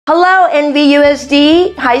Hello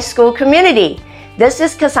NVUSD high school community. This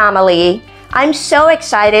is Kasama Lee. I'm so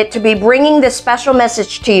excited to be bringing this special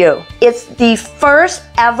message to you. It's the first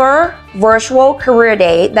ever virtual career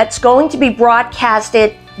day that's going to be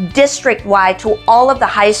broadcasted district-wide to all of the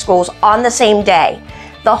high schools on the same day.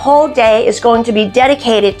 The whole day is going to be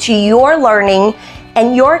dedicated to your learning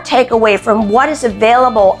and your takeaway from what is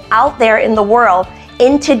available out there in the world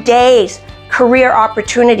in today's career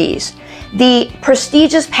opportunities. The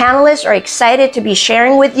prestigious panelists are excited to be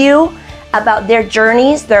sharing with you about their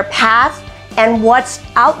journeys, their path, and what's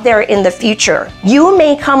out there in the future. You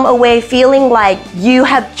may come away feeling like you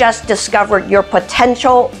have just discovered your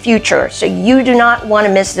potential future, so you do not want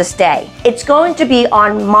to miss this day. It's going to be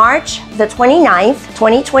on March the 29th,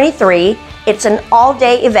 2023. It's an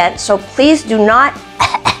all-day event, so please do not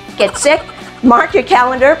get sick. Mark your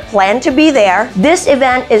calendar, plan to be there. This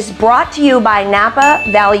event is brought to you by Napa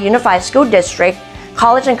Valley Unified School District,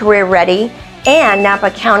 College and Career Ready, and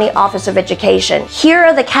Napa County Office of Education. Here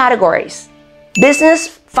are the categories: business,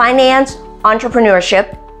 finance,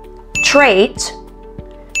 entrepreneurship, trades,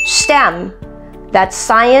 STEM, that's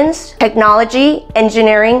science, technology,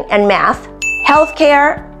 engineering, and math,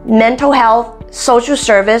 healthcare, mental health, social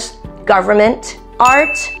service, government,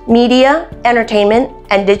 art, media, entertainment,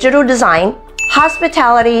 and digital design,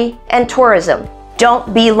 hospitality, and tourism.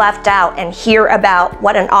 Don't be left out and hear about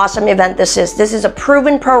what an awesome event this is. This is a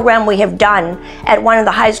proven program we have done at one of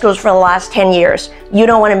the high schools for the last 10 years. You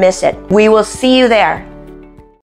don't want to miss it. We will see you there.